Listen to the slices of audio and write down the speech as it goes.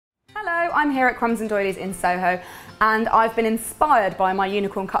I'm here at Crumbs Doilies in Soho, and I've been inspired by my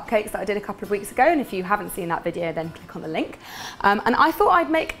unicorn cupcakes that I did a couple of weeks ago, and if you haven't seen that video then click on the link. And I thought I'd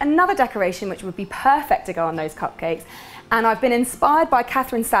make another decoration which would be perfect to go on those cupcakes. And I've been inspired by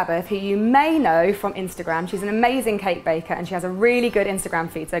Catherine Sabbath, who you may know from Instagram. She's an amazing cake baker and she has a really good Instagram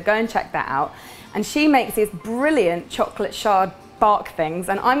feed, so go and check that out. And she makes these brilliant chocolate shard bark things,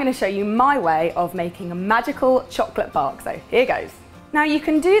 and I'm going to show you my way of making a magical chocolate bark, so here goes. Now you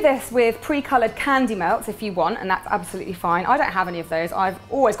can do this with pre-coloured candy melts if you want, and that's absolutely fine. I don't have any of those. I've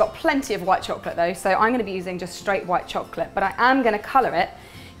always got plenty of white chocolate though, so I'm going to be using just straight white chocolate, but I am going to colour it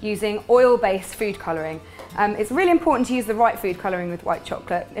using oil-based food colouring. It's really important to use the right food colouring with white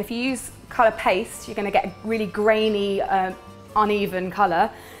chocolate. If you use colour paste, you're going to get a really grainy, uneven colour.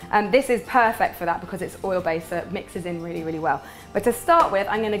 This is perfect for that because it's oil-based, so it mixes in really, really well. But to start with,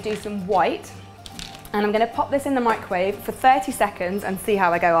 I'm going to do some white, and I'm going to pop this in the microwave for 30 seconds and see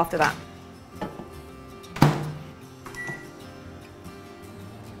how I go after that.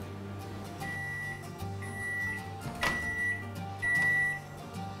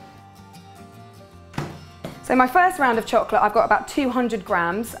 So my first round of chocolate, I've got about 200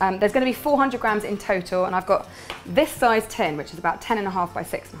 grams. There's going to be 400 grams in total, and I've got this size tin, which is about 10.5 by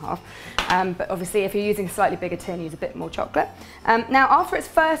 6.5. But obviously, if you're using a slightly bigger tin, use a bit more chocolate. Now, after its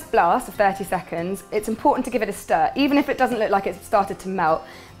first blast of 30 seconds, it's important to give it a stir, even if it doesn't look like it's started to melt.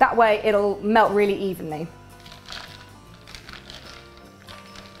 That way, it'll melt really evenly.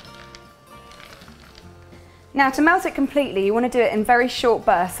 Now to melt it completely, you want to do it in very short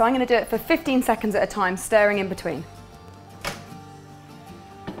bursts, so I'm going to do it for 15 seconds at a time, stirring in between.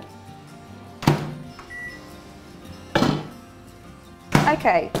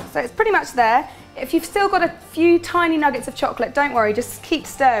 Okay, so it's pretty much there. If you've still got a few tiny nuggets of chocolate, don't worry, just keep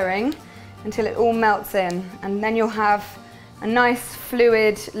stirring until it all melts in, and then you'll have a nice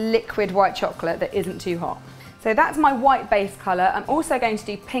fluid, liquid white chocolate that isn't too hot. So that's my white base colour. I'm also going to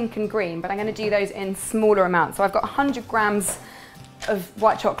do pink and green, but I'm going to do those in smaller amounts. So I've got 100 grams of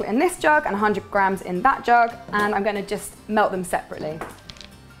white chocolate in this jug and 100 grams in that jug, and I'm going to just melt them separately.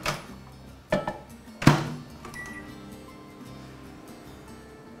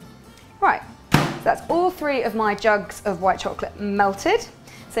 Right, so that's all three of my jugs of white chocolate melted.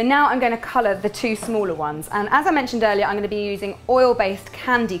 So now I'm going to colour the two smaller ones, and as I mentioned earlier, I'm going to be using oil-based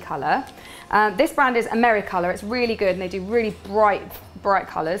candy colour. This brand is AmeriColor. It's really good and they do really bright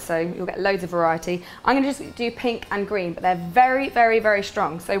colours, so you'll get loads of variety. I'm going to just do pink and green, but they're very, very, very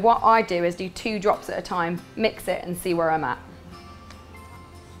strong. So what I do is do 2 drops at a time, mix it and see where I'm at.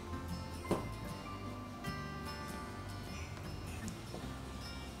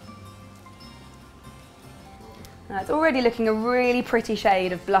 Now it's already looking a really pretty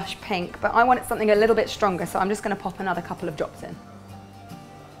shade of blush pink, but I want it something a little bit stronger, so I'm just going to pop another couple of drops in.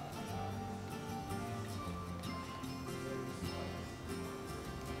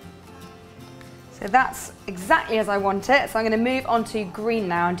 So that's exactly as I want it, so I'm going to move on to green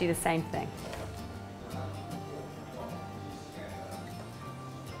now and do the same thing.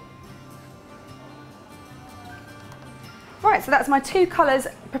 Right, so that's my 2 colours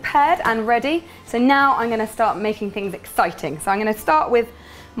prepared and ready. So now I'm going to start making things exciting. So I'm going to start with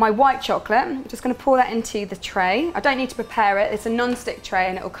my white chocolate. I'm just going to pour that into the tray. I don't need to prepare it, it's a non-stick tray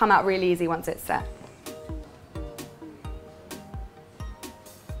and it will come out really easy once it's set.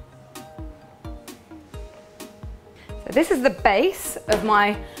 This is the base of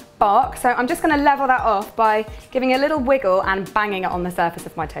my bark, so I'm just going to level that off by giving a little wiggle and banging it on the surface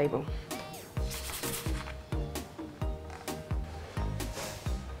of my table.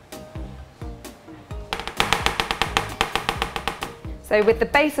 So with the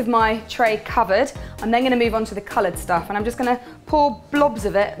base of my tray covered, I'm then going to move on to the coloured stuff, and I'm just going to pour blobs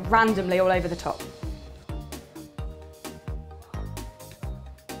of it randomly all over the top.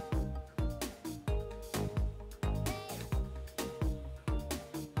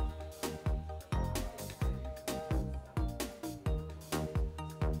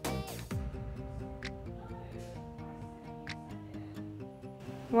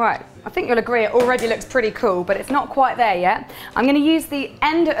 Right, I think you'll agree it already looks pretty cool, but it's not quite there yet. I'm going to use the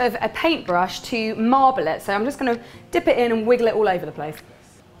end of a paintbrush to marble it, so I'm just going to dip it in and wiggle it all over the place.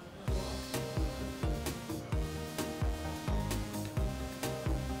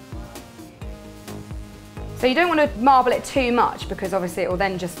 So you don't want to marble it too much because obviously it will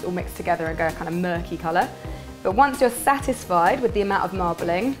then just all mix together and go a kind of murky colour. But once you're satisfied with the amount of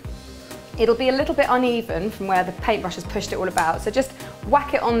marbling, it'll be a little bit uneven from where the paintbrush has pushed it all about, so just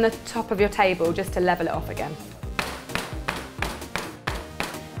whack it on the top of your table just to level it off again.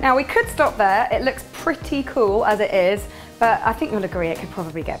 Now we could stop there, it looks pretty cool as it is, but I think you'll agree it could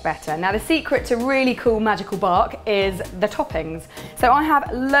probably get better. Now the secret to really cool magical bark is the toppings. So I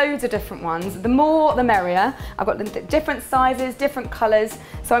have loads of different ones. The more the merrier. I've got different sizes, different colours.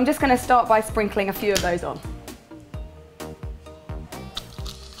 So I'm just going to start by sprinkling a few of those on.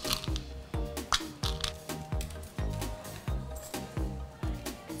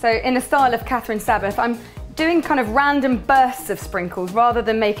 So in the style of Catherine Sabbath, I'm doing kind of random bursts of sprinkles rather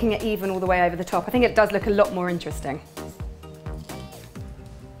than making it even all the way over the top. I think it does look a lot more interesting.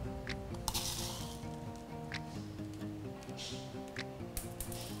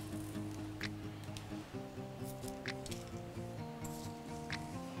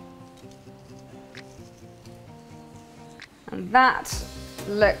 And that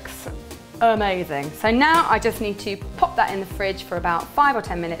looks amazing. So now I just need to pop that in the fridge for about 5 or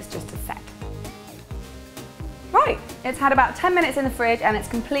 10 minutes just to set. Right, it's had about 10 minutes in the fridge and it's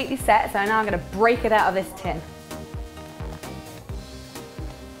completely set, so now I'm going to break it out of this tin.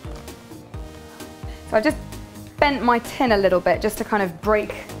 So I just bent my tin a little bit just to kind of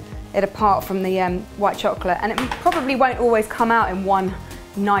break it apart from the white chocolate, and it probably won't always come out in one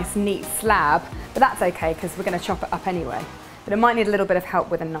nice neat slab, but that's okay because we're going to chop it up anyway. But it might need a little bit of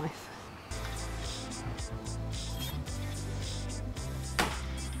help with a knife.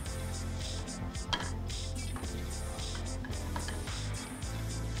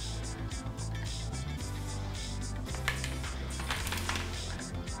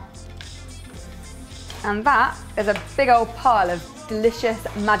 And that is a big old pile of delicious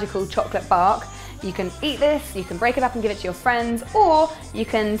magical chocolate bark. You can eat this, you can break it up and give it to your friends, or you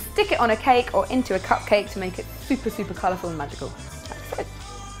can stick it on a cake or into a cupcake to make it super, super colourful and magical. That's it.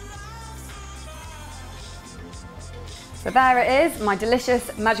 So there it is, my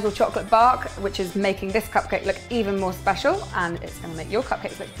delicious magical chocolate bark, which is making this cupcake look even more special, and it's going to make your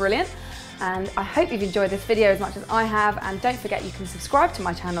cupcakes look brilliant. And I hope you've enjoyed this video as much as I have, and don't forget you can subscribe to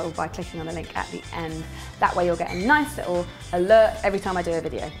my channel by clicking on the link at the end. That way you'll get a nice little alert every time I do a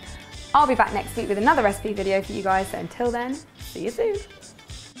video. I'll be back next week with another recipe video for you guys, so until then, see you soon.